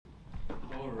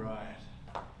All right.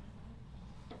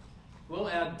 Well,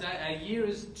 our year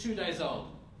is 2 days old,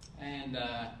 and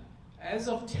as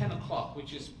of 10 o'clock,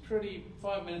 which is 3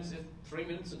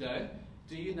 minutes ago,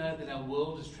 do you know that our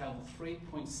world has travelled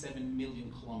 3.7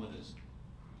 million kilometres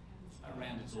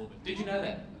around its orbit? Did you know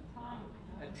that?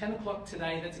 At 10 o'clock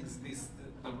today, that's the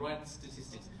right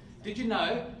statistics. Did you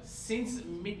know, since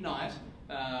midnight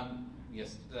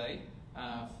yesterday,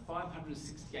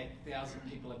 568,000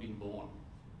 people have been born.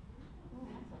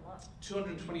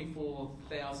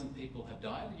 224,000 people have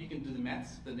died. You can do the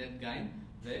maths, the net gain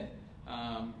there.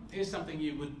 Here's something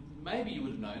maybe you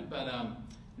would have known, but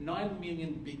 9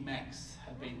 million Big Macs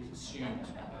have been consumed.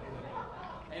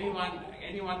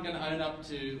 Anyone going to own up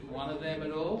to one of them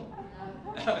at all?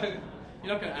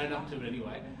 You're not going to own up to it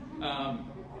anyway.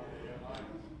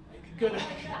 Good.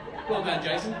 Well done,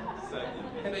 Jason. So,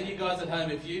 how about you guys at home?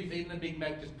 If you've eaten a Big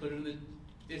Mac, just put it in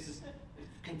this is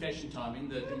confession time in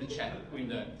the chat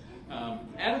window.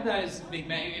 Out of those Big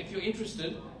Macs, if you're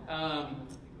interested, out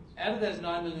of those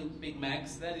 9 million Big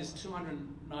Macs, that is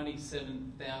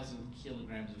 297,000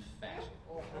 kilograms of fat.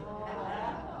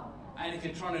 And if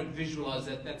you're trying to visualise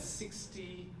that, that's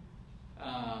 60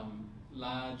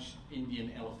 large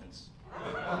Indian elephants.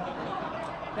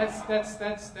 That's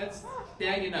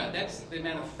now you know, that's the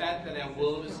amount of fat that our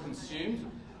world has consumed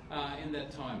in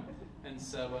that time. And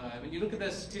so when you look at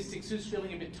those statistics, who's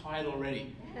feeling a bit tired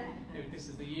already?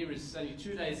 The year is only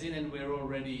 2 days in and we're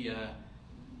already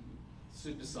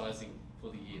supersizing for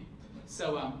the year.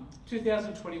 So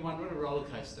 2021, what a roller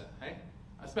coaster, hey?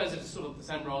 I suppose it's sort of the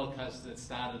same roller coaster that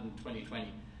started in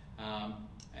 2020.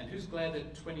 And who's glad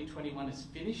that 2021 is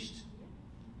finished?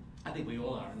 I think we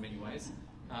all are in many ways.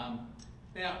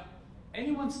 Now,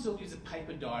 anyone still use a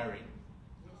paper diary?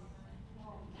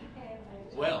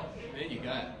 Well, there you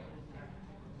go.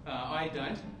 I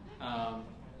don't.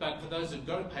 But for those who've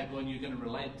got a paper one, you're going to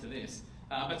relate to this.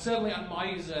 But certainly I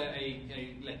use a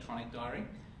electronic diary.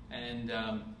 And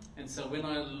so when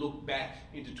I look back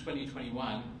into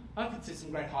 2021, I can see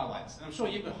some great highlights. And I'm sure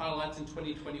you've got highlights in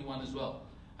 2021 as well.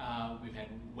 We've had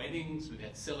weddings, we've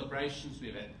had celebrations,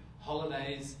 we've had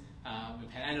holidays,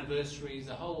 we've had anniversaries,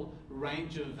 a whole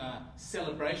range of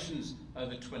celebrations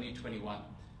over 2021.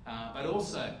 But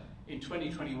also in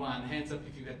 2021, hands up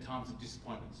if you've had times of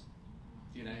disappointments.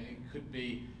 You know, it could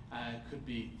be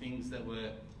things that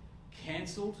were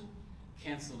cancelled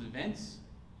events,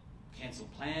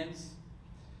 cancelled plans.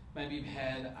 Maybe you've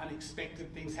had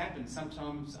unexpected things happen.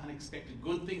 Sometimes unexpected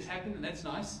good things happen, and that's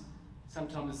nice.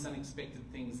 Sometimes it's unexpected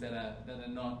things that are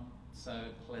not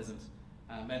so pleasant.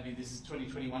 Maybe this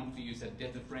 2021 for you is that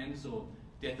death of friends or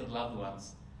death of loved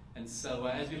ones. And so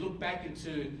as we look back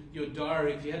into your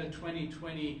diary, if you had a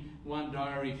 2021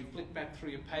 diary, if you flick back through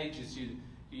your pages, you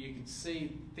could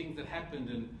see things that happened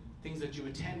and things that you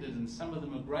attended, and some of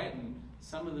them are great and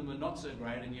some of them are not so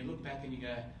great, and you look back and you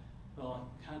go, well,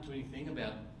 I can't do anything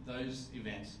about those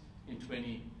events in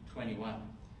 2021.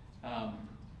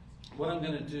 What I'm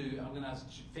going to do, I'm going to ask,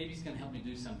 Phoebe's going to help me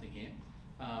do something here.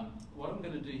 What I'm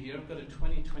going to do here, I've got a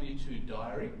 2022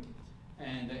 diary,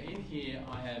 and in here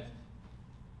I have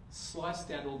sliced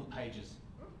out all the pages.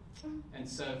 And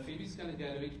so Phoebe's going to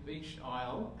go to each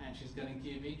aisle, and she's going to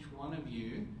give each one of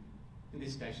you, in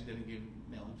this case she's going to give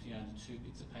Mel and Fiona 2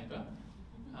 bits of paper,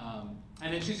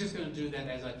 and then she's just going to do that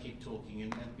as I keep talking,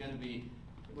 and going to be,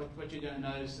 what you're going to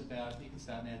notice about, you can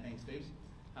start now, thanks Phoebe.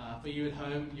 For you at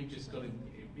home, you've just got to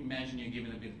imagine you're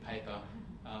given a bit of paper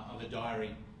of a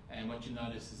diary, and what you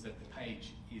notice is that the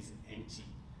page is empty.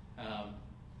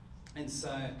 And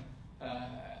so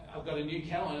I've got a new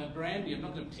calendar, brand new. I'm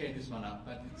not going to tear this one up,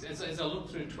 but as I look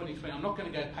through 2020, I'm not going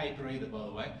to go paper either, by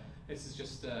the way. This is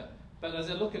just, but as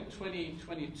I look at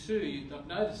 2022, I've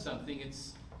noticed something.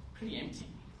 It's pretty empty,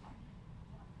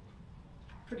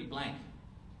 pretty blank.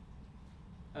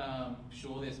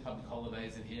 Sure, there's public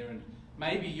holidays in here, and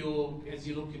maybe as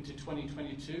you look into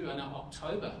 2022 and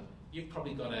October, you've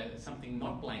probably got something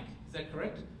not blank. Is that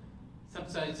correct?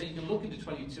 So you can look into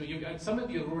 22. Some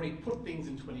of you have already put things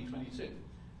in 2022.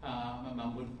 My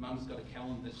mum's got a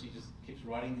calendar that she just keeps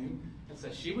writing in, and so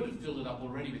she would have filled it up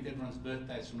already with everyone's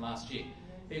birthdays from last year.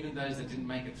 Even those that didn't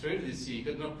make it through to this year, you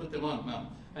could not put them on, Mum.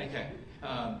 Okay.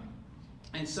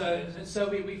 And so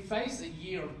we face a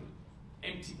year of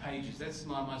empty pages. That's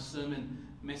my sermon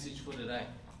message for today.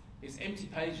 Is empty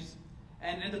pages.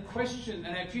 And the question,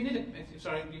 and if you need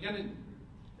you're going to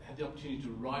have the opportunity to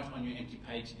write on your empty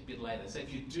page a bit later. So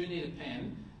if you do need a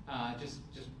pen, just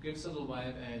give us a little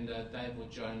wave, and Dave or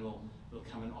Joan will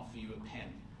come and offer you a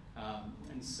pen.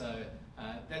 And so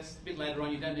that's a bit later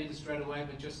on. You don't need it straight away,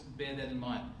 but just bear that in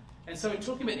mind. And so we're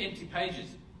talking about empty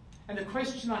pages. And the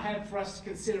question I have for us to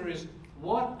consider is,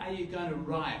 what are you going to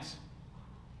write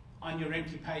on your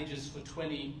empty pages for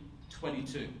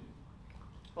 2022?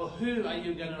 Or who are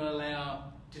you going to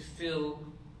allow to fill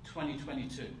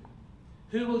 2022?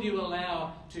 Who will you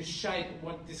allow to shape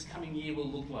what this coming year will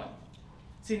look like?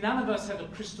 See, none of us have a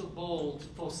crystal ball to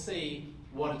foresee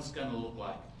what it's going to look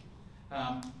like.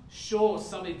 Sure,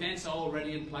 some events are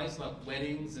already in place, like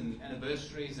weddings and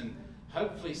anniversaries, and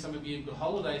hopefully some of you have got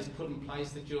holidays put in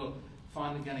place that you're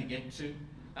finally going to get to.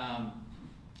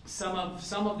 Some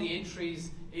of the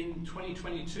entries in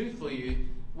 2022 for you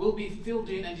will be filled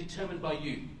in and determined by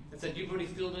you. It's that you've already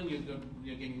filled in,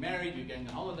 you're getting married, you're going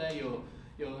on holiday,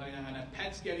 I know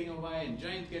Pat's getting away and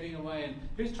Jane's getting away, and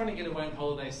who's trying to get away on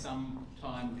holiday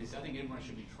sometime this? I think everyone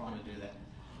should be trying to do that.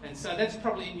 And so that's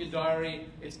probably in your diary,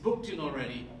 it's booked in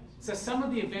already. So some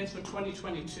of the events for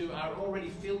 2022 are already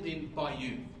filled in by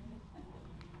you.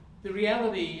 The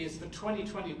reality is for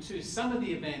 2022, some of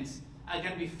the events are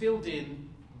going to be filled in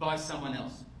by someone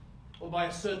else, or by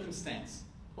a circumstance,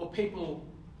 or people,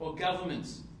 or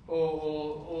governments,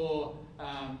 or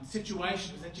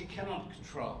situations that you cannot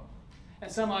control.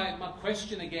 And so my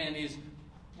question again is,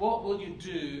 what will you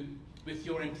do with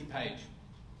your empty page?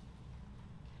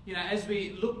 You know, as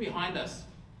we look behind us,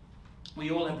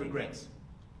 we all have regrets.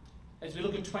 As we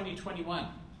look at 2021,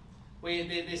 where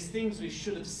there's things we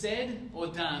should have said or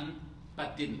done,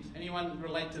 but didn't. Anyone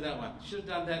relate to that one? Should have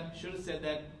done that, should have said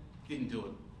that, didn't do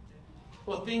it.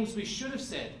 Or things we should have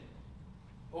said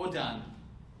or done,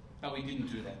 but we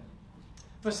didn't do that.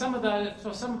 For some of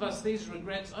us, these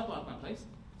regrets, I'd like one, please.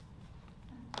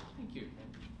 Thank you.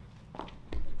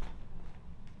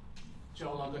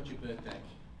 Joel, I got your birthday.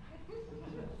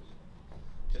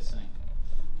 Just saying.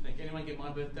 Can anyone get my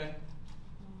birthday?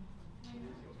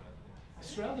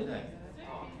 Australia Day.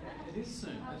 It is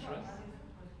soon, that's right.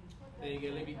 There you go,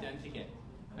 let me don't forget.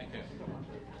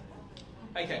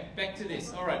 Okay, back to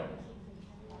this. All right.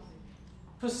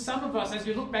 For some of us, as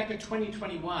we look back at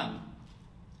 2021,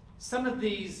 some of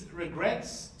these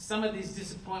regrets, some of these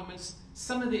disappointments,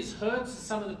 some of these hurts,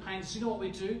 some of the pains, you know what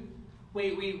we do?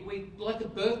 We like a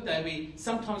birthday, we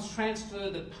sometimes transfer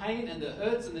the pain and the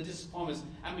hurts and the disappointments,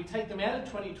 and we take them out of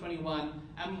 2021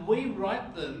 and we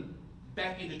write them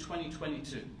back into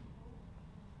 2022.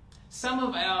 Some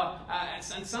of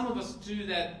us do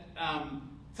that.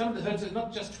 Some of the hurts are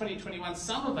not just 2021.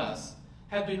 Some of us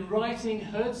have been writing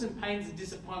hurts and pains and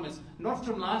disappointments, not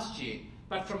from last year,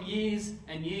 but from years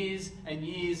and years and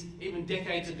years, even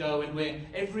decades ago, and where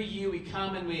every year we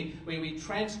come and we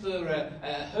transfer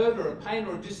a hurt or a pain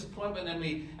or a disappointment, and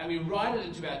we write it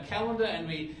into our calendar and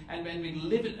we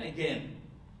live it again.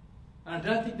 And I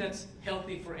don't think that's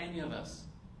healthy for any of us.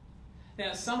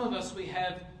 Now, some of us, we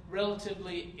have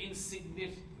relatively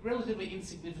insignificant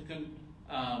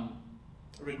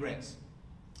regrets.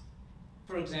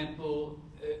 For example,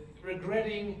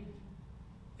 regretting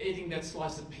eating that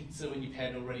slice of pizza when you've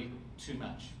had already too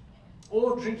much.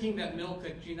 Or drinking that milk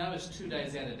that you know is 2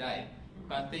 days out of date,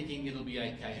 but thinking it'll be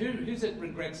okay. Who's at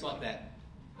regrets like that?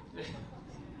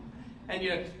 and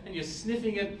you're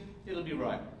sniffing it, it'll be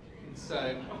right.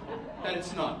 So, but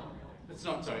it's not. It's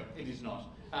not, sorry, it is not.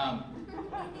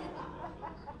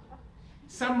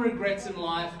 Some regrets in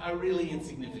life are really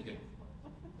insignificant.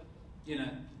 You know,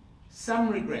 some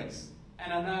regrets,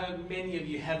 and I know many of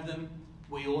you have them,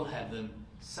 we all have them.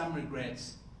 Some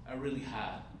regrets are really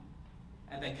hard,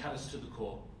 and they cut us to the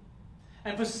core.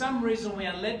 And for some reason, we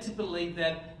are led to believe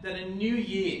that a new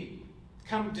year,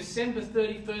 come December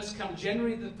 31st, come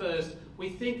January the 1st, we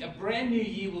think a brand new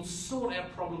year will sort our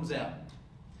problems out.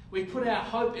 We put our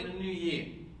hope in a new year.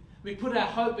 We put our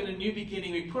hope in a new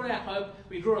beginning. We put our hope,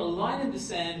 we draw a line in the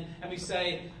sand, and we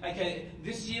say, okay,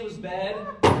 this year was bad.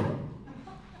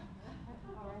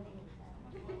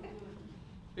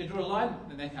 We draw a line,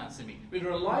 and they can't see me. We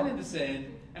draw a line in the sand,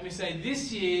 and we say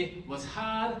this year was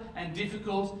hard and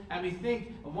difficult, and we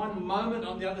think one moment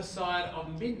on the other side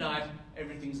of midnight,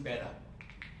 everything's better.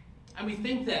 And we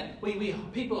think that.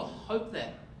 People hope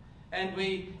that. And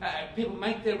people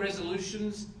make their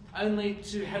resolutions only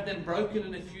to have them broken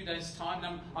in a few days' time.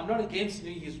 And I'm not against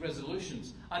New Year's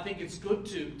resolutions. I think it's good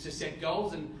to set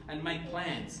goals and make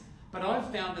plans. But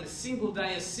I've found that a single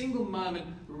day, a single moment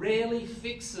rarely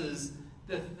fixes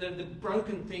the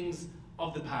broken things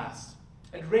of the past.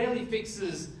 It rarely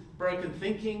fixes broken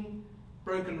thinking,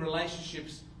 broken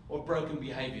relationships, or broken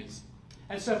behaviours.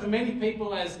 And so for many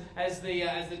people, as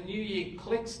the new year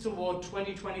clicks toward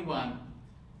 2021,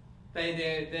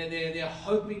 they're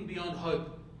hoping beyond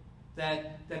hope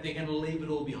that they're going to leave it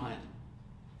all behind.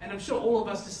 And I'm sure all of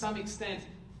us to some extent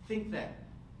think that.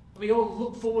 We all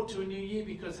look forward to a new year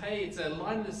because, hey, it's a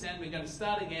line in the sand, we're going to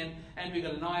start again, and we've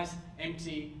got a nice,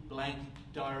 empty, blank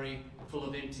diary full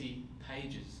of empty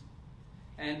pages.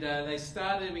 And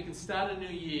we can start a new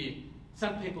year.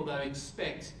 Some people, though,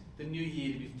 expect the new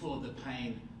year to be full of the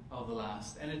pain of the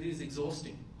last. And it is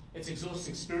exhausting. It's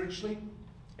exhausting spiritually,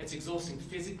 it's exhausting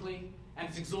physically, and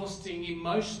it's exhausting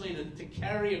emotionally to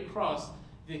carry across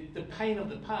the pain of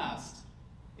the past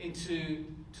into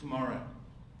tomorrow.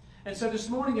 And so this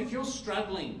morning, if you're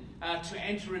struggling to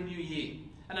enter a new year,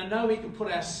 and I know we can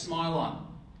put our smile on,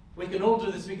 we can all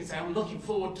do this, we can say, I'm looking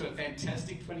forward to a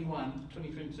fantastic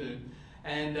 2022,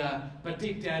 but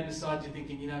deep down inside you're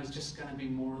thinking, it's just going to be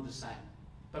more of the same.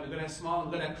 But we've got our smile,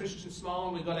 we've got our Christian smile,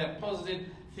 and we've got our positive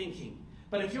thinking.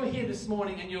 But if you're here this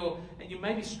morning and you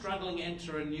may be struggling to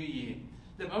enter a new year,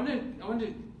 then I want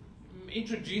to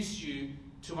introduce you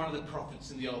to one of the prophets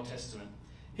in the Old Testament.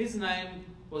 His name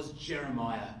was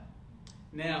Jeremiah.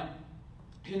 Now,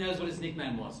 who knows what his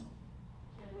nickname was?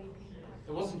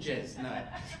 It wasn't Jez, no.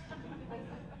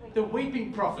 The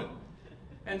weeping prophet.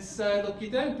 And so, look, you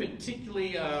don't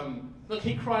particularly...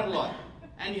 he cried a lot,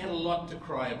 and he had a lot to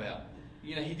cry about.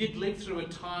 He did live through a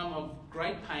time of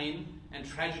great pain and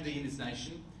tragedy in his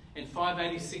nation. In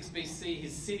 586 BC,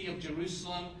 his city of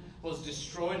Jerusalem was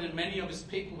destroyed, and many of his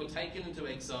people were taken into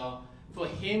exile. For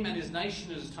him and his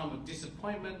nation, it was a time of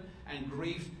disappointment and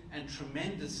grief and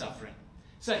tremendous suffering.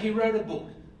 So he wrote a book,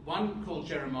 one called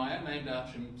Jeremiah, named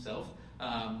after himself.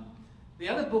 The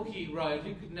other book he wrote,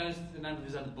 who knows the name of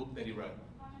his other book that he wrote?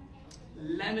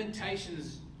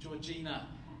 Lamentations. Georgina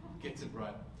gets it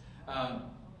right.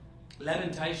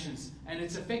 Lamentations. And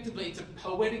it's a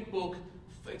poetic book.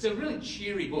 It's a really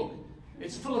cheery book.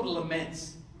 It's full of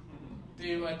laments.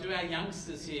 Do our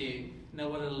youngsters here know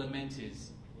what a lament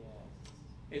is?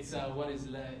 It's what is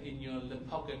in your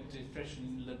pocket to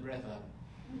freshen the breath up.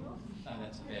 Oh,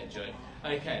 that's a bad joke.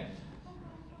 Okay.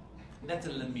 That's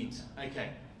a lament. Okay.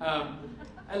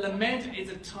 A lament is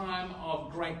a time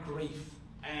of great grief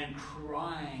and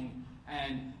crying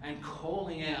and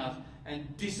calling out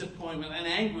and disappointment and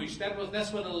anguish.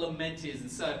 That's what a lament is. And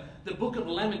so the book of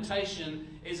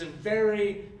Lamentation is a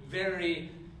very, very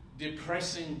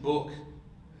depressing book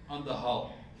on the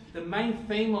whole. The main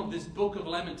theme of this book of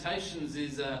Lamentations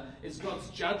is God's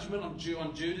judgment on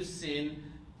Judah's sin,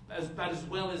 but as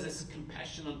well as his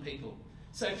compassion on people.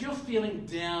 So if you're feeling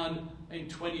down in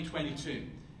 2022,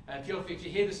 if you're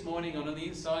here this morning and on the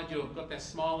inside you've got that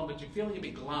smile on, but you're feeling a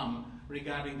bit glum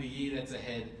regarding the year that's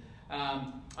ahead,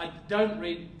 I don't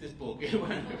read this book. It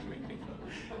won't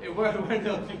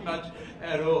help you much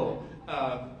at all.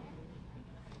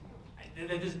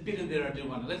 There's a bit in there I do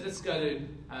wonder. Let's go to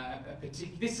a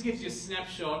particular... This gives you a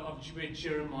snapshot of where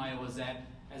Jeremiah was at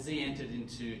as he entered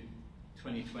into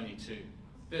 2022.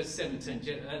 Verse 17,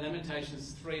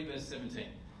 Lamentations 3, verse 17.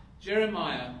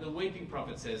 Jeremiah, the weeping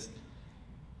prophet, says,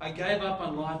 I gave up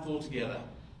on life altogether.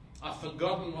 I've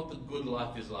forgotten what the good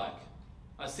life is like.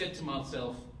 I said to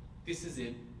myself, this is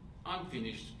it. I'm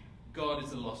finished. God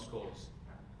is a lost cause.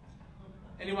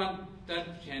 Anyone? Don't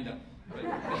put your hand up.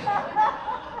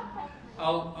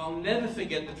 I'll never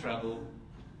forget the trouble,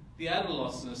 the utter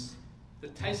lostness, the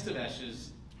taste of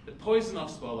ashes, the poison I've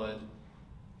swallowed.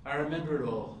 I remember it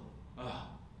all. Oh,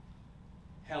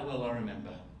 how well I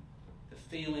remember the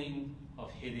feeling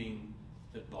of hitting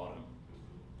the bottom.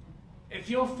 If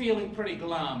you're feeling pretty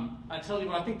glum, I tell you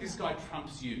what, I think this guy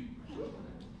trumps you.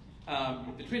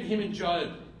 Between him and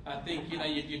Job, I think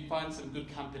you'd find some good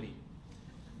company.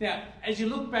 Now, as you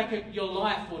look back at your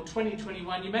life for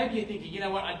 2021, you may be thinking, you know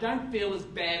what, I don't feel as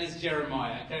bad as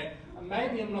Jeremiah, okay?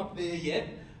 Maybe I'm not there yet,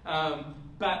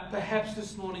 but perhaps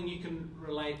this morning you can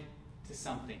relate to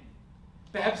something.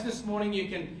 Perhaps this morning you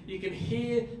can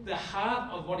hear the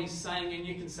heart of what he's saying, and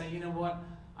you can say, you know what,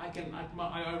 I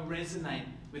resonate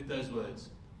with those words.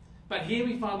 But here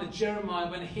we find that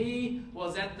Jeremiah, when he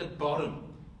was at the bottom,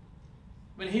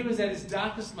 when he was at his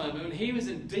darkest moment, when he was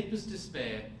in deepest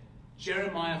despair,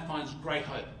 Jeremiah finds great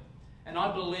hope. And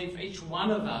I believe each one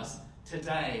of us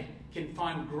today can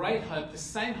find great hope, the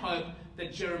same hope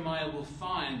that Jeremiah will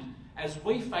find as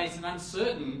we face an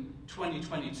uncertain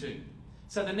 2022.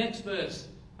 So the next verse,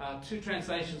 two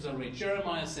translations I'll read.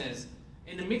 Jeremiah says,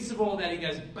 in the midst of all that, he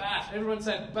goes, but, everyone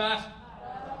say, but.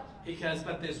 He goes,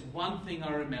 but there's one thing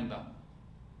I remember.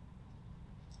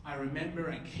 I remember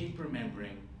and keep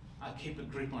remembering. I keep a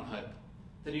grip on hope.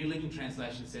 The New Living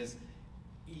Translation says,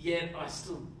 yet I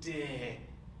still dare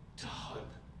to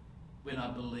hope when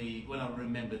I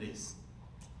remember this.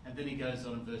 And then he goes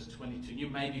on in verse 22. You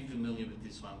may be familiar with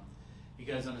this one. He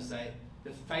goes on to say,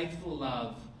 the faithful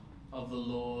love of the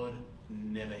Lord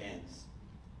never ends.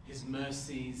 His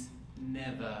mercies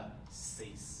never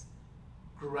cease.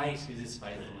 Great is his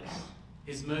faithfulness.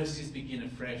 His mercies begin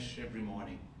afresh every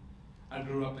morning. I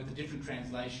grew up with a different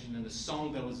translation, and the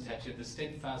song that was attached to it, the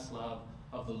steadfast love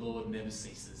of the Lord never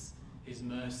ceases. His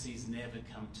mercies never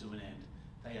come to an end.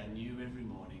 They are new every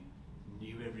morning,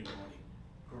 new every morning.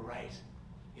 Great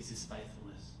is his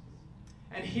faithfulness.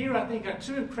 And here I think are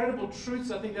two incredible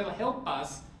truths I think that'll help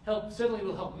us, certainly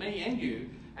will help me and you,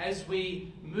 as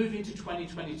we move into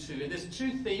 2022. And there's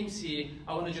two themes here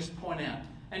I want to just point out.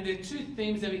 And they're two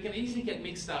themes that we can easily get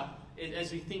mixed up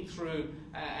as we think through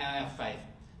our faith.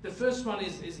 The first one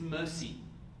is mercy.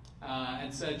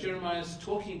 And so Jeremiah is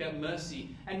talking about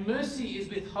mercy. And mercy is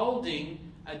withholding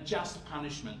a just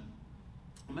punishment.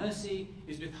 Mercy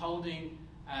is withholding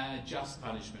just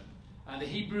punishment. The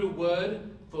Hebrew word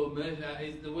for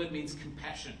the word means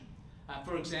compassion.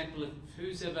 For example, if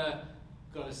who's ever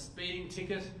got a speeding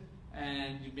ticket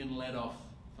and you've been let off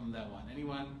from that one?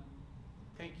 Anyone?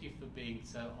 Thank you for being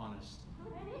so honest.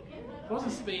 It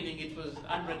wasn't speeding, it was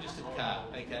unregistered car,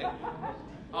 okay?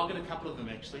 I'll get a couple of them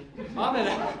actually. I've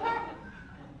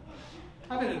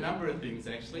had a number of things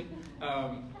actually.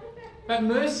 But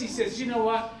mercy says, you know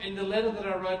what, in the letter that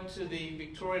I wrote to the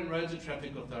Victorian Roads and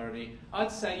Traffic Authority,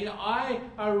 I'd say, I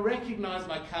recognise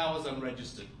my car was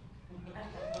unregistered.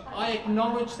 I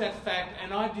acknowledge that fact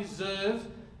and I deserve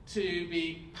to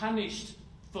be punished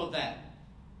for that.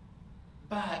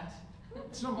 But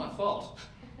it's not my fault.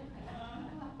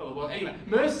 Well, anyway,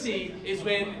 mercy is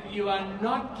when you are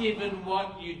not given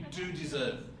what you do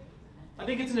deserve. I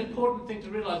think it's an important thing to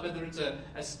realise, whether it's a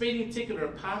speeding ticket or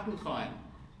a parking fine.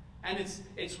 And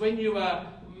it's when you are,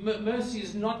 mercy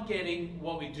is not getting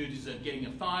what we do deserve, getting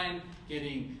a fine,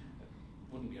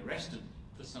 wouldn't be arrested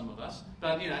for some of us,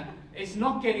 but it's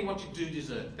not getting what you do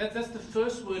deserve. That's the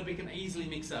first word we can easily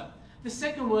mix up. The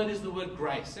second word is the word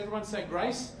grace. Everyone say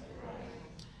grace?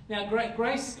 Now,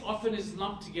 grace often is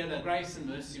lumped together, grace and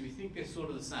mercy. We think they're sort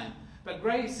of the same. But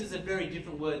grace is a very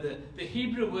different word. The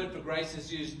Hebrew word for grace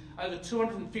is used over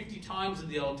 250 times in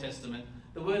the Old Testament.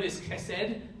 The word is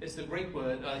chesed, it's the Greek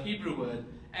word, Hebrew word,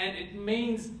 and it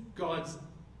means God's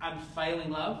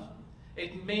unfailing love.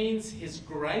 It means his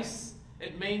grace.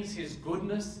 It means his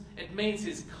goodness. It means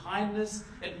his kindness.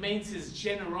 It means his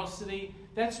generosity.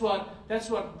 That's what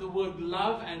the word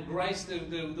love and grace,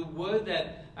 the word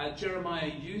that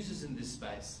Jeremiah uses in this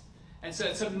space. And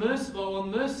so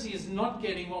mercy is not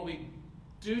getting what we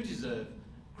do deserve.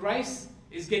 Grace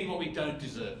is getting what we don't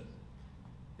deserve.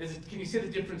 Can you see the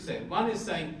difference there? One is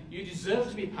saying you deserve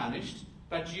to be punished,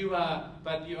 but your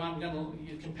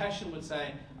compassion would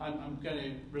say, I'm going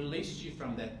to release you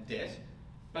from that debt.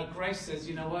 But grace says,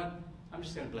 you know what? I'm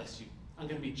just going to bless you. I'm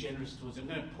going to be generous towards you. I'm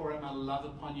going to pour out my love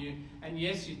upon you. And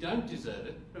yes, you don't deserve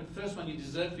it. From the first one, you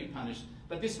deserve to be punished.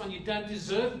 But this one, you don't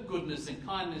deserve goodness and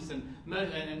kindness and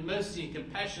mercy and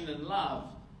compassion and love.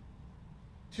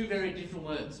 Two very different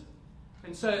words.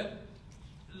 And so,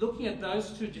 looking at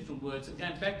those two different words and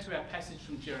going back to our passage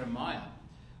from Jeremiah,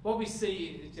 what we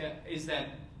see is that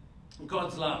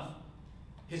God's love,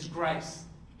 his grace,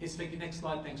 next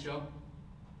slide, thanks, Joel.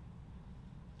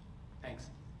 Thanks.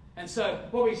 And so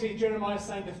what we see Jeremiah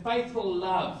saying, the faithful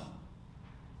love,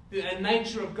 the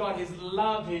nature of God, his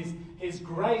love, his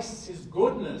grace, his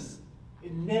goodness,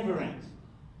 it never ends.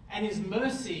 And his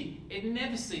mercy, it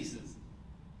never ceases.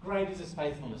 Great is his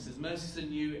faithfulness. His mercies are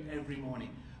new every morning.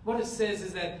 What it says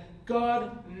is that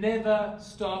God never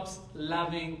stops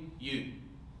loving you.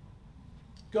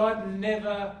 God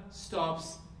never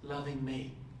stops loving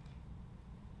me.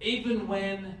 Even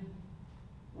when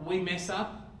we mess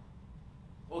up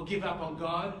or give up on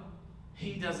God,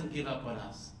 he doesn't give up on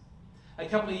us. A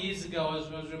couple of years ago, I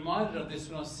was reminded of this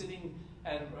when I was sitting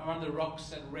around the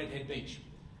rocks at Redhead Beach.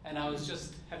 And I was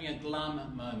just having a glum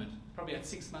moment. Probably about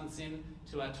 6 months in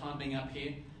to our time being up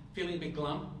here, feeling a bit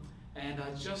glum. And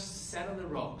I just sat on the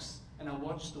rocks and I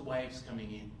watched the waves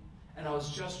coming in. And I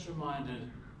was just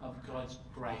reminded of God's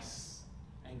grace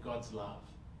and God's love.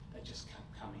 They just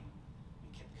kept coming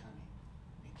and kept coming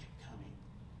and kept coming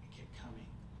and kept coming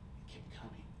and kept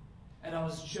coming. And I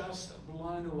was just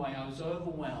blown away. I was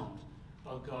overwhelmed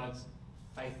by God's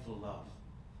faithful love.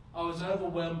 I was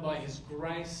overwhelmed by his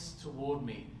grace toward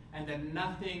me, and that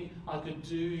nothing I could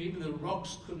do, even the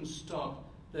rocks couldn't stop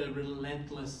the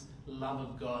relentless love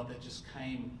of God that just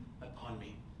came upon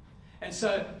me. And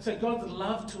so God's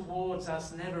love towards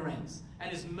us never ends, and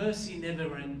his mercy never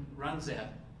runs out.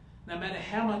 No matter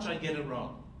how much I get it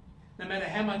wrong, no matter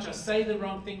how much I say the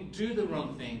wrong thing, do the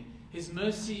wrong thing, his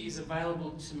mercy is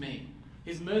available to me.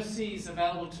 His mercy is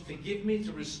available to forgive me,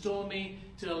 to restore me,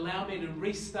 to allow me to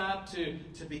restart,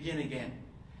 to begin again.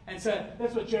 And so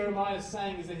that's what Jeremiah is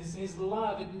saying, is that his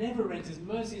love, it never ends, his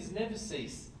mercies never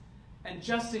cease. And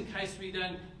just in case we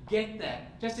don't get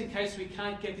that, just in case we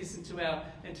can't get this into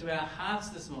our hearts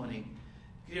this morning,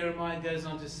 Jeremiah goes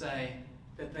on to say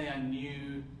that they are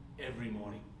new every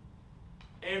morning.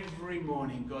 Every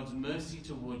morning, God's mercy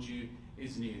towards you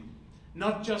is new.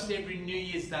 Not just every New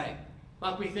Year's Day.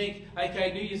 Like we think,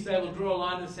 okay, New Year's Day, we'll draw a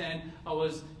line in the sand. I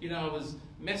was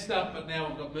messed up, but now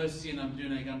I've got mercy and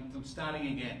I'm starting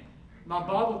again. My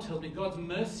Bible tells me God's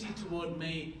mercy toward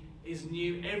me is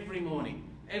new every morning.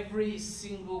 Every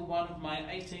single one of my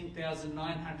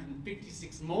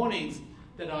 18,956 mornings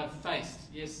that I've faced.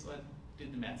 Yes, I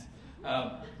did the maths.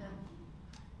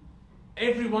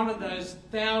 Every one of those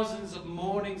thousands of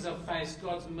mornings I've faced,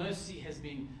 God's mercy has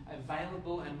been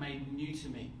available and made new to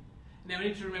me. Now we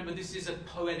need to remember this is a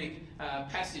poetic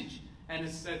passage, and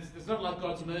it's not like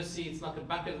God's mercy. It's like a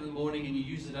bucket in the morning and you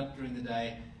use it up during the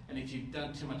day, and if you've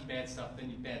done too much bad stuff, then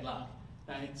you're bad luck.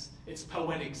 No, it's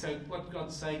poetic. So what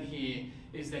God's saying here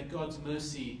is that God's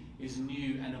mercy is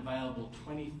new and available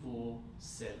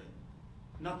 24/7.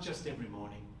 Not just every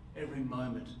morning, every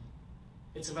moment.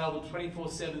 It's available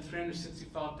 24/7,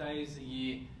 365 days a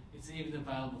year. It's even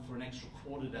available for an extra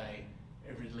quarter day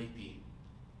every leap year.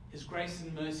 His grace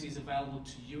and mercy is available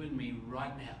to you and me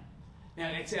right now. Now,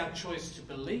 it's our choice to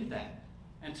believe that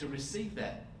and to receive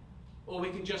that. Or we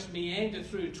can just meander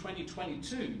through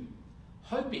 2022,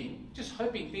 just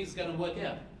hoping things are going to work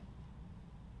out.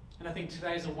 And I think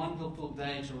today is a wonderful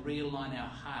day to realign our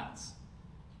hearts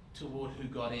toward who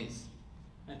God is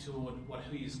and toward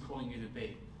who He is calling you to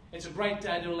be. It's a great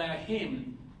day to allow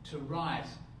Him to write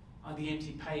on the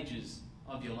empty pages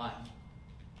of your life.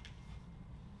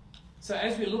 So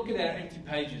as we look at our empty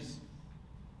pages,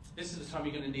 this is the time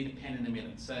you're going to need a pen in a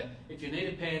minute. So if you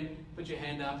need a pen, put your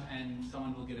hand up and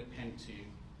someone will get a pen to you.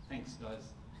 Thanks,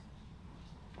 guys.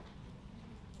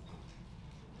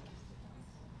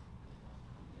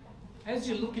 As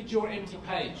you look at your empty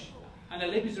page, I know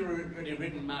Libby's already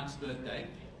written Mark's birthday,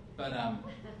 but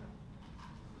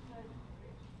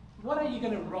what are you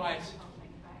going to write?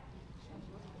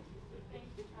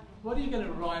 What are you going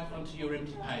to write onto your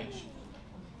empty page?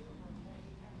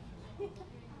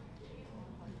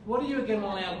 What are you going to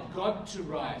allow God to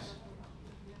write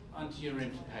onto your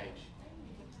empty page?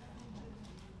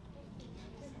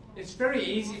 It's very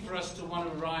easy for us to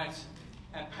want to write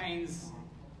our pains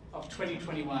of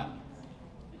 2021,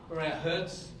 or our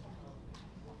hurts,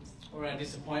 or our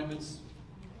disappointments,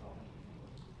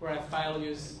 or our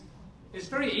failures. It's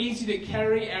very easy to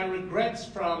carry our regrets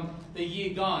from the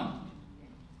year gone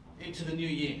into the new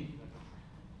year.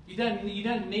 You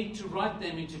don't need to write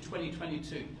them into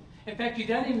 2022. In fact, you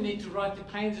don't even need to write the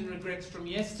pains and regrets from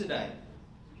yesterday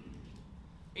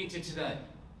into today.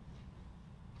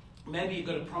 Maybe you've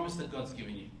got a promise that God's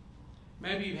given you.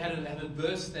 Maybe you've have a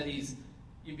verse that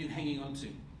you've been hanging on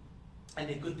to. And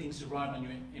they're good things to write on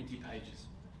your empty pages.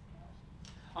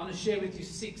 I'm going to share with you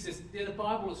 6. The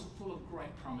Bible is full of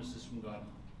great promises from God.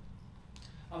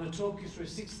 I'm going to talk you through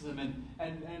 6 of them,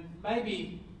 and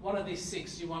maybe one of these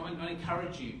 6, I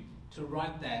encourage you to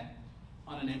write that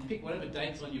on and pick whatever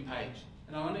date's on your page.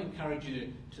 And I want to encourage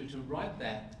you to write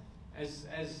that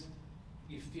as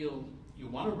you feel you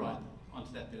want to write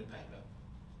onto that bit of paper.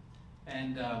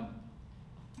 And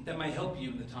that may help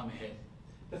you in the time ahead.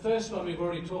 The first one we've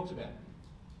already talked about.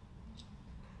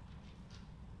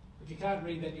 If you can't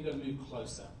read that, you've got to move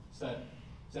closer. So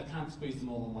I can't squeeze them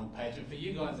all on one page. And for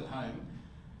you guys at home,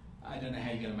 I don't know how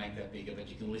you're going to make that bigger, but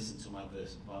you can listen to my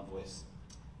voice.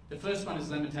 The first one is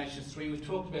Lamentations 3. We've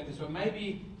talked about this, but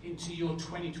maybe into your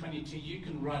 2022 you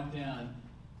can write down,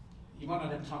 you might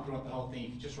not have time to write the whole thing, you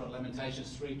can just write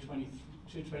Lamentations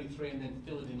 3:22, 23, and then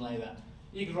fill it in later.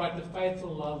 You can write, the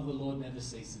faithful love of the Lord never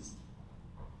ceases.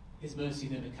 His mercy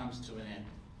never comes to an end.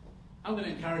 I'm going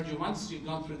to encourage you, once you've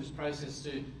gone through this process,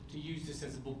 to use this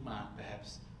as a bookmark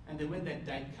perhaps, and then when that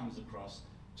date comes across,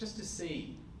 just to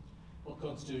see what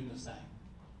God's doing or saying.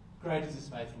 Great is His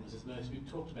faithfulness, His mercy. We've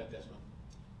talked about that one.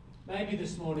 Maybe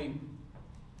this morning,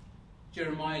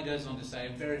 Jeremiah goes on to say,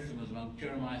 a very familiar one.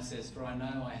 Jeremiah says, "For I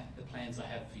know the plans I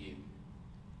have for you,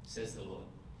 says the Lord.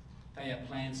 They are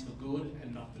plans for good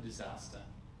and not for disaster.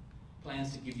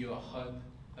 Plans to give you a hope,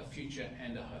 a future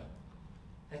and a hope."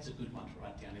 That's a good one to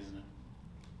write down, isn't it?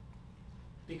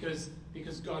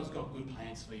 Because God's got good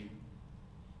plans for you.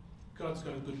 God's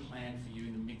got a good plan for you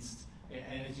in the midst,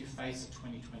 as you face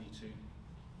 2022.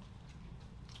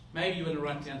 Maybe you want to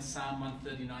write down Psalm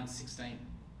 139:16.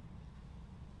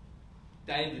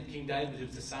 King David, who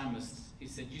was the psalmist, he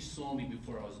said, "You saw me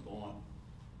before I was born."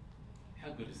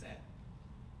 How good is that?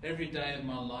 Every day of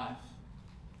my life,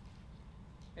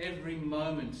 Every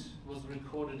moment was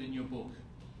recorded in your book.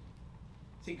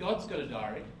 See, God's got a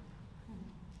diary.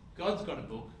 God's got a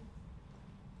book.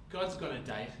 God's got a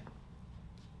date.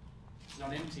 It's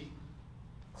not empty.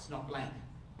 It's not blank.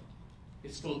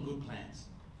 It's full of good plans.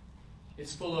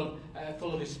 It's full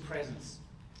of His presence,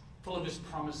 full of His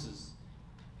promises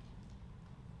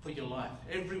for your life.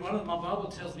 Every one of my Bible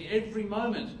tells me every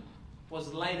moment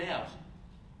was laid out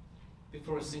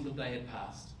before a single day had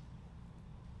passed.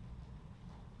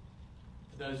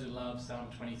 For those who love Psalm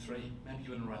 23, maybe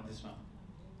you wouldn't write this one.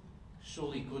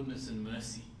 Surely goodness and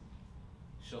mercy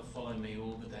shall follow me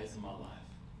all the days of my life,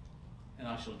 and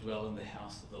I shall dwell in the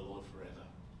house of the Lord forever.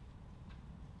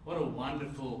 What a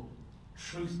wonderful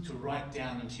truth to write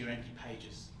down into your empty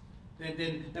pages.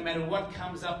 Then no matter what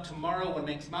comes up tomorrow or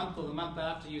next month or the month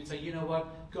after, you'd say, you know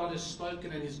what? God has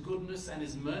spoken, and His goodness and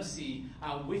His mercy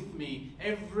are with me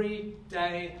every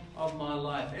day of my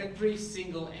life. Every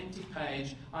single empty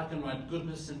page, I can write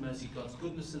goodness and mercy, God's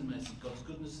goodness and mercy, God's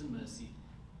goodness and mercy.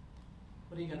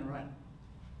 What are you going to write?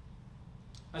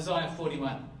 Isaiah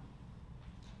 41.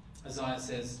 Isaiah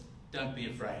says, don't be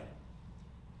afraid,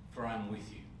 for I am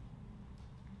with you.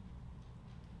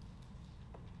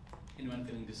 Anyone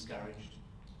feeling discouraged?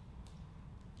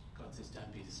 God says,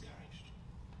 don't be discouraged,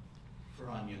 for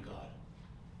I'm your God.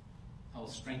 I will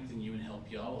strengthen you and help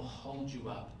you. I will hold you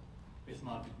up with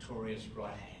my victorious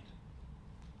right hand.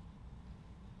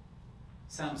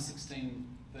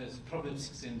 Proverbs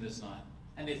 16, verse 9.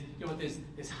 And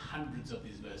there's hundreds of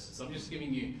these verses. I'm just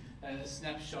giving you a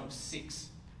snapshot of 6.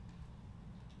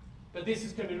 But this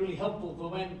is going to be really helpful for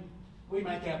when we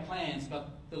make our plans, but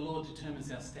the Lord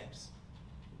determines our steps.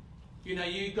 You know,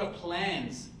 you've got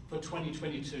plans for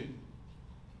 2022.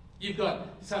 You've got,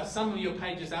 so some of your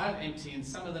pages are empty and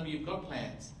some of them you've got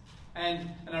plans. And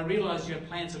I realise you have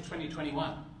plans for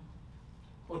 2021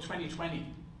 or 2020.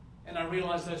 And I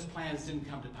realise those plans didn't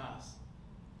come to pass.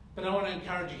 But I want to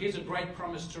encourage you, here's a great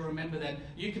promise to remember that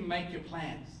you can make your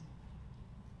plans,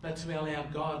 but to allow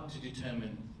God to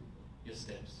determine your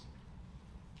steps.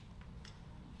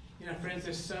 You know, friends,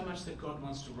 there's so much that God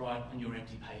wants to write on your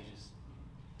empty pages.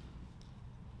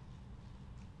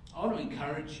 I want to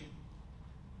encourage you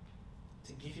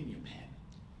to give Him your pen.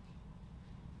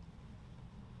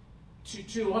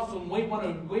 Too often we want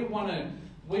to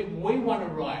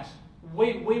write.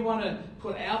 We want to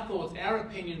put our thoughts, our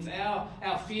opinions,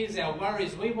 our fears, our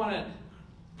worries. We want to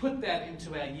put that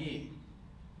into our year.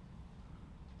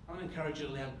 I want to encourage you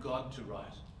to allow God to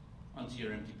write onto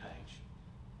your empty page.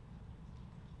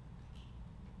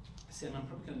 Sam, I'm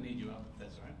probably going to need you up if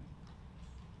that's all right.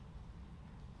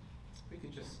 We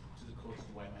could just do the course of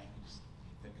the Waymaker, just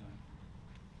keep that going.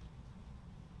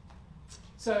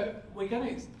 So we're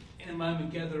going to, in a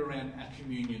moment, gather around our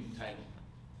communion table.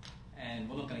 And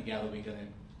we're not going to gather, we're going to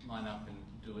line up and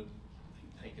do it,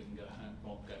 take it and go home,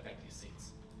 or go back to your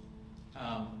seats.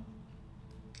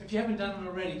 If you haven't done it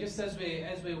already, just as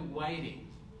we're waiting,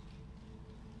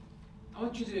 I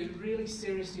want you to really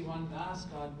seriously ask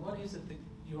God, what is it that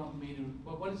you want me to,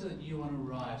 what is it that you want to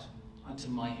write onto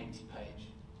my empty page?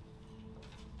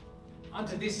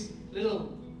 Onto this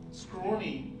little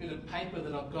scrawny bit of paper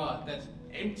that I've got that's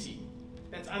empty,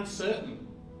 that's uncertain,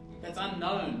 that's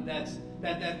unknown, that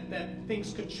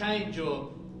things could change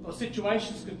or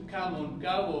situations could come or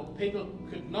go or people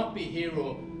could not be here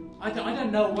or I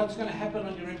don't know what's going to happen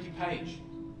on your empty page.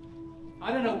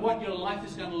 I don't know what your life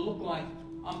is going to look like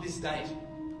on this date.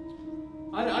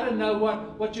 I don't know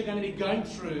what you're going to be going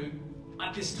through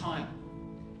at this time.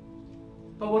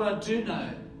 But what I do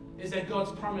know is that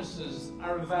God's promises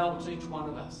are available to each one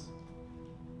of us.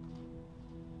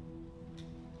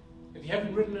 If you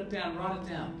haven't written it down, write it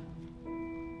down.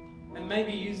 And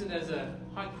maybe use it as a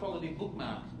high-quality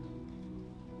bookmark,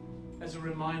 as a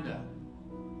reminder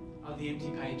of the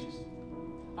empty pages,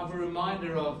 of a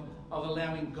reminder of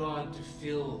allowing God to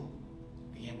fill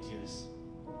the emptiness,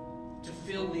 to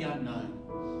fill the unknown,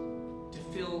 to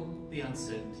fill the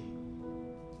uncertainty.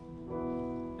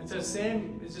 And so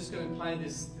Sam is just going to play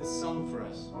this song for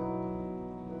us.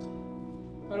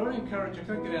 But I want to encourage you,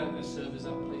 can I get our servers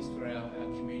up, please, for our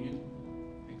communion?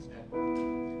 Thanks, Pat.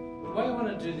 The way I want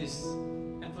to do this,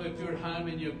 and if you're at home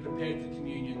and you're prepared for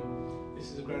communion,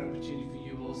 this is a great opportunity for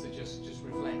you also just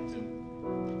reflect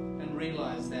and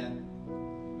realise that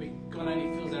God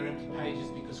only fills our empty pages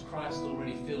because Christ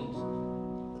already filled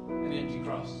an empty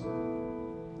cross.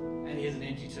 And He has an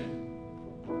empty tomb.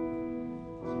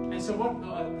 And so the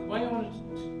way I want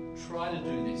to try to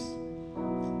do this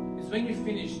is when you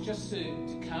finish, just to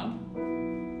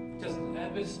come, just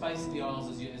have a bit of space in the aisles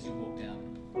as you walk down.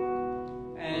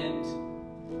 And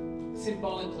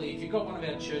symbolically, if you've got one of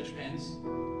our church pens,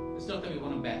 It's not that we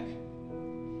want them back.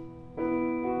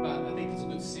 But I think it's a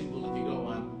good symbol, if you got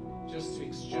one, just to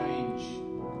exchange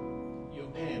your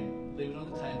pen, leave it on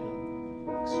the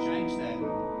table, exchange that,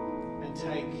 and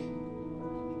take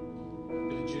a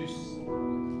bit of juice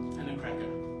and a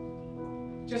cracker.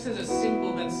 Just as a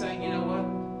symbol that's saying, you know what?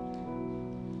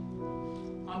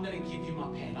 I'm going to give you my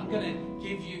pen. I'm going to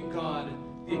give you, God,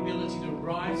 the ability to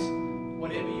write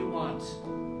whatever you want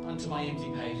onto my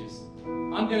empty pages.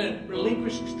 I'm going to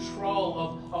relinquish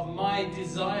control of my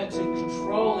desire to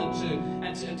control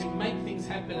and to make things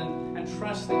happen and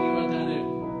trust that you are going to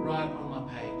write on my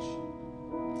page.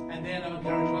 And then I'm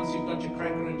encouraged, once you've got your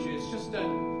cracker and juice, just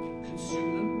don't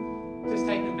consume them. Just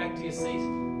take them back to your seat.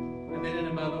 And then in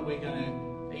a moment we're going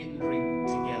to eat and drink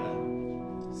together.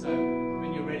 So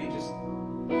when you're ready, just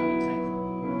come and take them.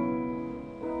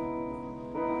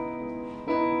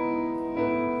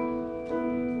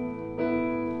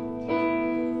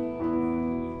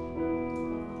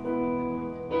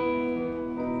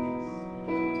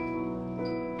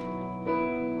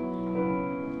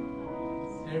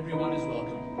 Everyone is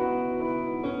welcome.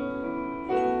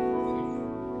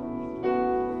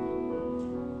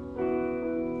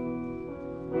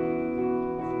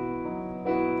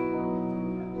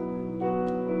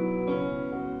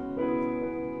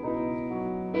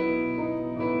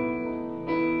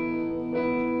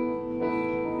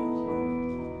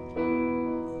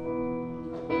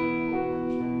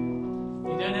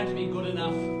 You don't have to be good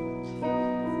enough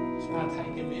to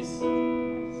partake in this.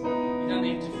 You don't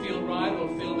need to feel right or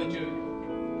feel that you're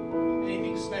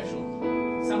anything special.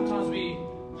 Sometimes we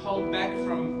hold back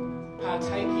from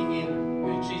partaking in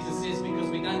who Jesus is because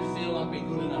we don't feel like we're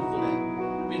good enough for that.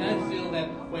 We don't feel that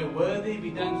we're worthy.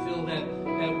 We don't feel that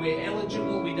we're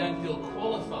eligible. We don't feel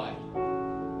qualified.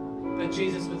 But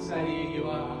Jesus would say to you,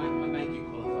 I make you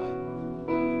qualified.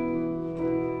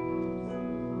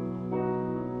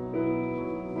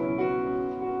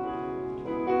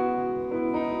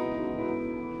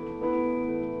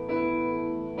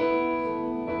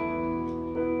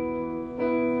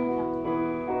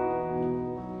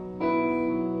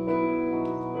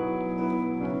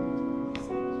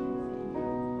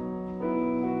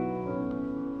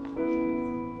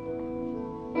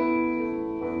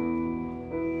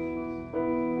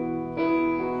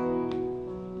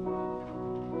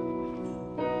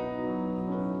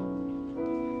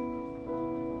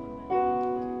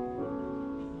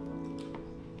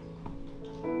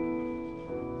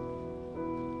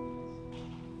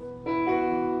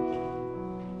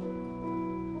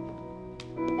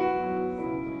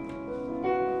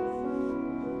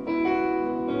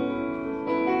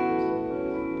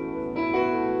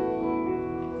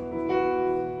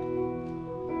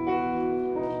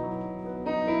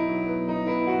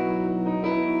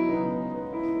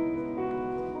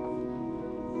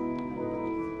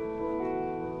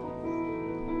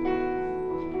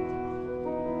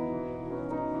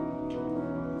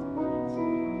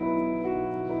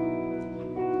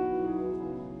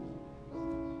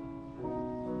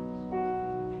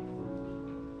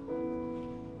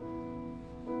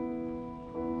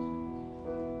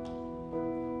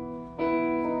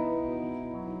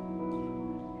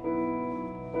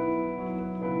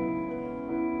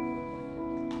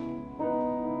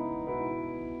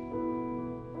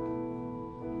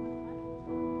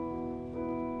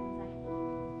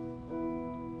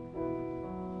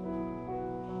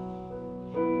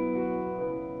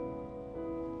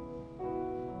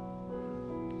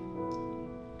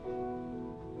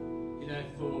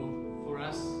 For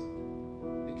us,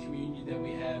 the communion that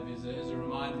we have is a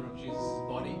reminder of Jesus'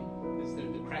 body. It's the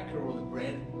cracker or the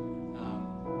bread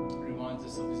reminds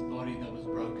us of his body that was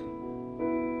broken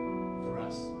for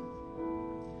us.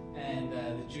 And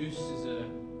the juice is a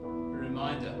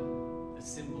reminder, a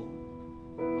symbol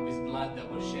of his blood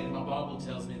that was shed. My Bible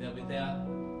tells me that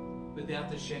without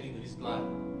the shedding of his blood,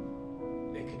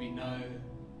 there can be no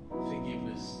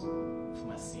forgiveness for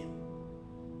my sin.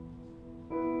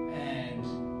 And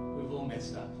we've all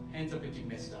messed up. Hands up if you've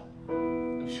messed up.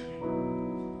 I'm sure.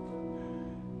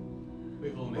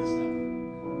 We've all messed up.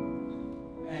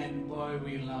 And why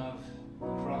we love the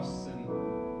cross and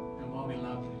why we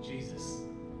love Jesus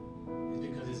is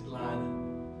because his blood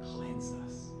cleanses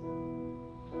us.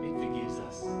 It forgives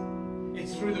us.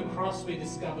 It's through the cross we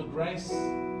discover grace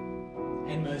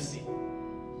and mercy.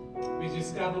 We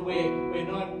discover we're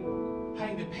not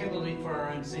paying the penalty for our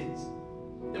own sins.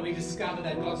 That we discover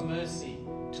that God's mercy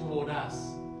toward us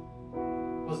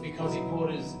was because he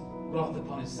poured his wrath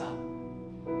upon his Son.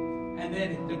 And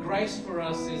then the grace for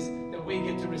us is that we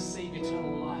get to receive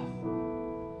eternal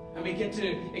life. And we get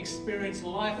to experience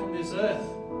life on this earth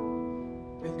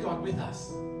with God with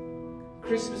us.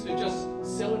 Christmas, we've just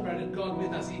celebrated God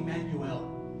with us, Emmanuel.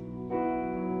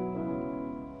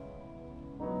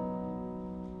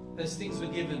 Those things were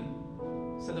given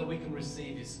so that we can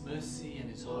receive His mercy and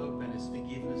His hope and His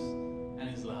forgiveness and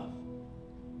His love.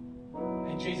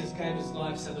 And Jesus gave His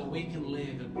life so that we can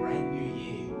live a brand new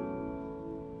year,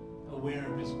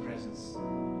 aware of His presence,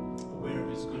 aware of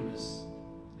His goodness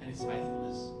and His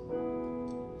faithfulness.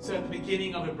 So at the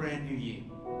beginning of a brand new year,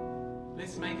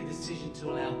 let's make a decision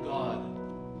to allow God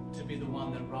to be the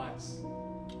one that writes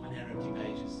on our empty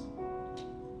pages.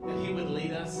 That He would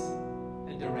lead us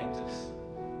and direct us.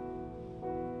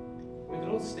 We could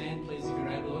all stand, please, if you're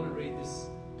able. I want to read this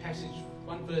passage,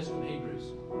 one verse from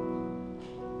Hebrews.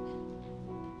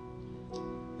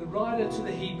 The writer to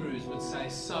the Hebrews would say,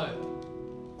 "So,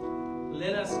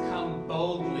 let us come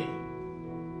boldly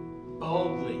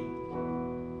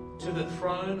to the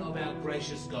throne of our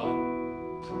gracious God.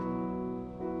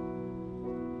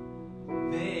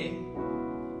 There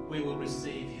we will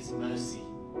receive His mercy.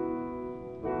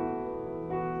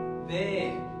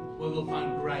 There we will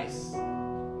find grace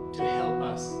to help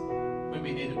us when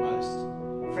we need it most."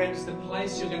 Friends, the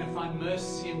place you're going to find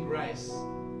mercy and grace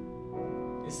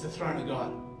is the throne of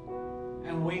God.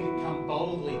 And we can come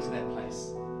boldly to that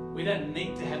place. We don't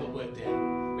need to have it worked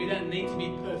out. We don't need to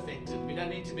be perfected. We don't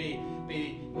need to be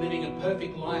living a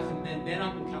perfect life and then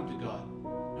I can come to God.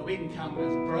 And we can come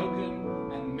as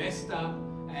broken and messed up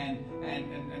and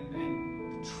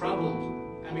troubled.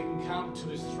 And we can come to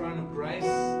His throne of grace,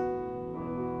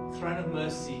 throne of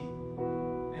mercy,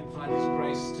 and find His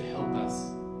grace to help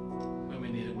us when we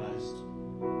need it most.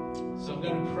 So I'm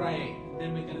going to pray, and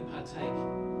then we're going to partake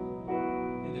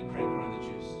in the cracker and the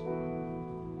juice.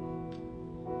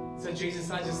 So Jesus,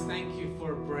 I just thank You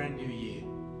for a brand new year.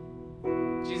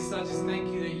 Jesus, I just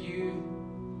thank You that You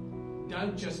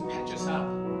don't just patch us up.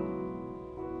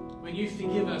 When You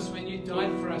forgive us, when You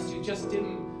died for us, You just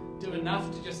didn't do enough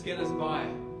to just get us by.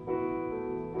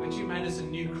 But You made us a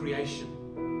new creation.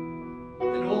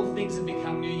 And all things have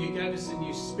become new. You gave us a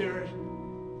new spirit.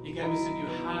 You gave us a new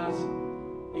heart.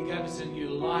 You gave us a new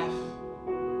life.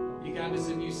 You gave us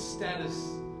a new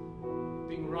status,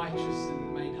 being righteous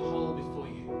and made whole before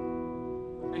You.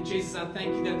 And Jesus, I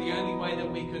thank You that the only way that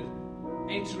we could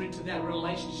enter into that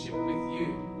relationship with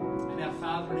You and our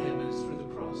Father in heaven is through the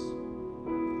cross.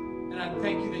 And I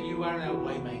thank You that You are our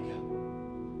way maker.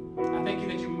 I thank You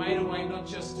that You made a way not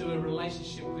just to a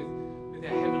relationship with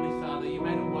our Heavenly Father. You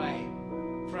made a way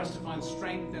for us to find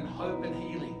strength and hope and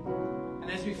healing. And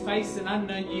as we face an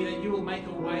unknown year, that You will make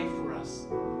a way for us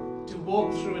to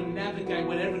walk through and navigate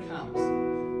whatever comes,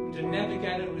 and to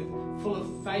navigate it full of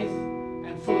faith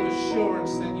and full of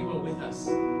assurance that You are with us,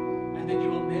 and that You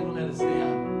will never let us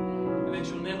down, and that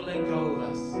You'll never let go of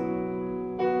us.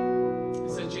 And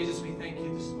so Jesus, we thank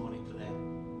You this morning for that.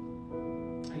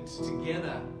 And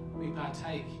together we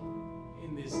partake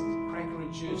in this cracker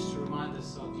and juice to remind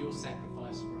us of Your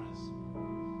sacrifice for us.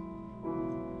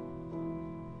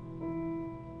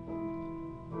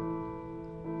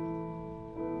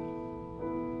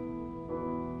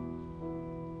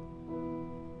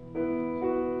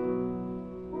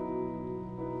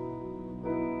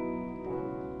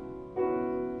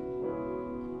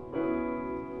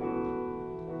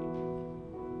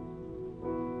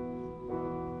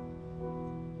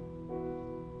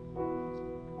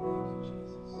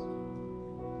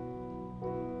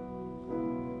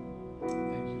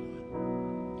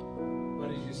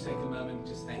 Take a moment,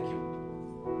 just thank Him.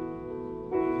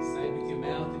 You can say it with your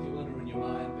mouth if you want, or in your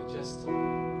mind, but just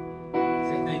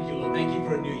say thank You, Lord. Thank You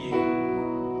for a new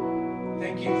year.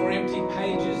 Thank You for empty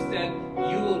pages that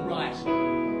You will write,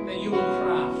 that You will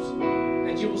craft,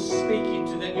 that You will speak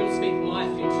into, that You'll speak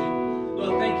life into.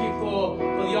 Lord, thank You for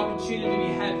the opportunity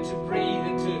we have to breathe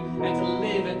and to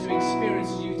live and to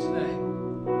experience You today.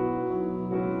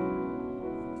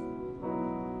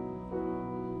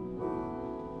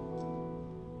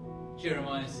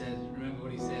 Jeremiah said, remember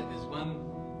what he said, there's one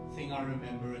thing I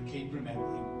remember and keep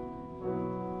remembering.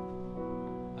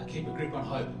 I keep a grip on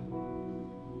hope.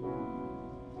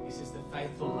 He says, the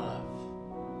faithful love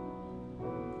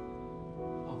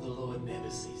of the Lord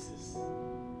never ceases.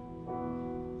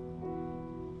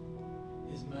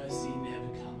 His mercy never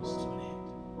comes to an end.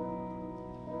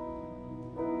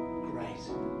 Great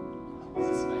is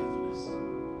His faithfulness,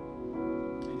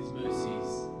 and His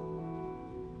mercies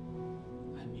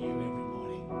are new every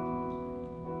morning.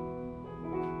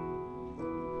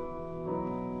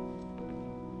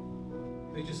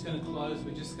 We're just going to close.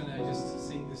 We're just going to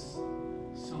sing this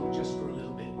song just for a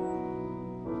little bit,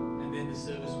 and then the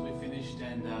service will be finished.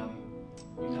 And I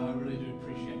really do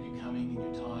appreciate you coming and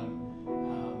your time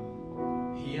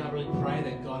here. I really pray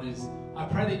pray that God is, I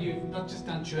pray that you've not just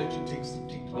done church and ticked some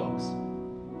ticked box,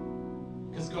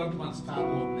 because God wants far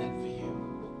more than that for you.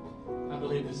 I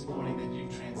believe this morning that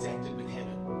you've transacted with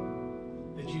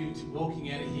heaven, that you,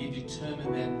 walking out of here,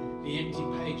 determined that the empty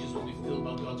pages will be filled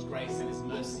by God's grace and His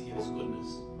mercy and His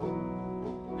goodness.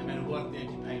 No matter what the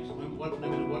empty pages, no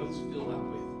matter what it's filled up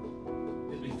with,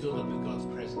 it'll be filled up with God's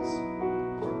presence.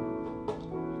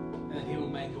 And that He will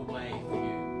make a way for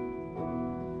you,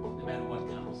 no matter what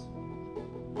comes.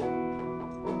 That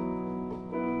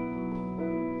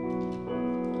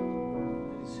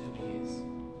is who He is.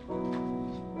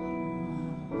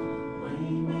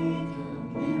 Waymaker,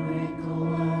 miracle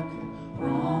worker,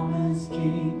 promise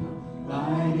keeper,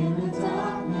 light in the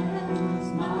darkness,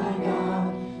 my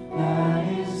God, that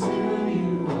is who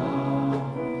you are.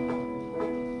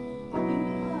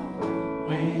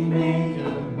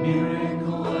 Waymaker,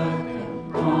 miracle worker,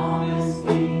 promise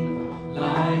keeper,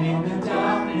 light in the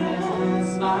darkness,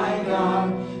 my God,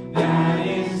 that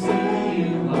is who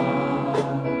you are.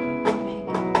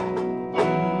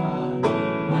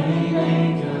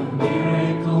 Waymaker,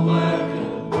 miracle worker,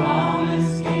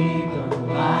 promise keeper,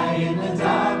 light in the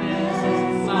darkness,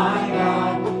 my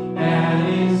God, that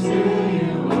is who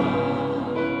you are.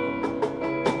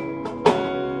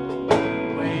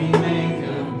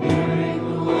 Waymaker,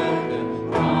 miracle worker,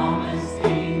 promise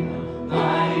keeper,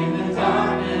 light in the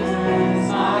darkness,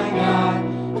 my God,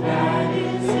 that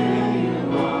is who you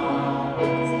are.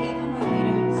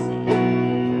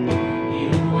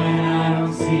 Even when I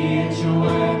don't see it, you're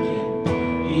working.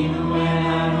 Even when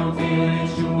I don't feel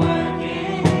it, you're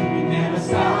working. You never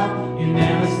stop, you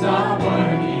never stop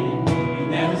working. You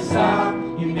never stop,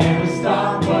 you never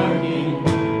stop working.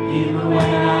 Even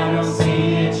when I don't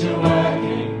see it, you're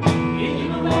working.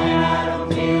 Even when I don't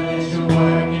feel it, you're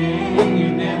working. You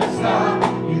never stop,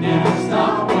 you never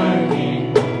stop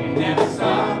working. You never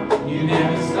stop, you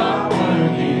never stop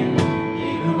working.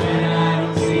 Even when I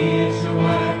don't see it, you're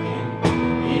working.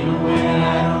 Even when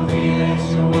I don't feel it,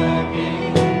 you're working.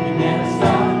 You never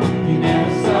stop, you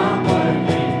never stop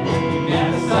working. You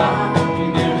never stop, you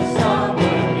never stop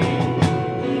working.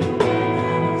 Even when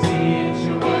I don't see it,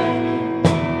 you're working.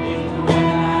 Even when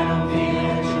I don't feel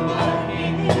it, you're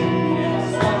working. You never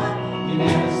stop, you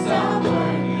never stop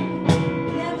working.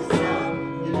 You never stop,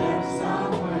 you never stop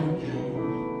working.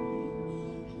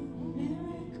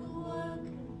 Miracle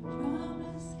worker,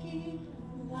 promise keeper,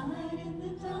 light in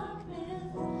the darkness,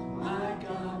 my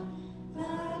God,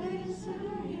 that is who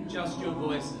you Just your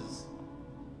voices.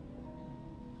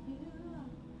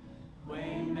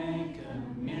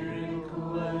 Waymaker, miracle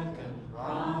worker,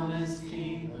 promise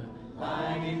keeper,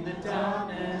 light in the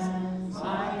darkness,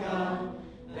 my God,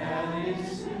 that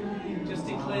is who you Just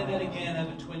declare that again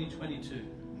over 2022.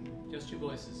 Just your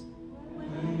voices.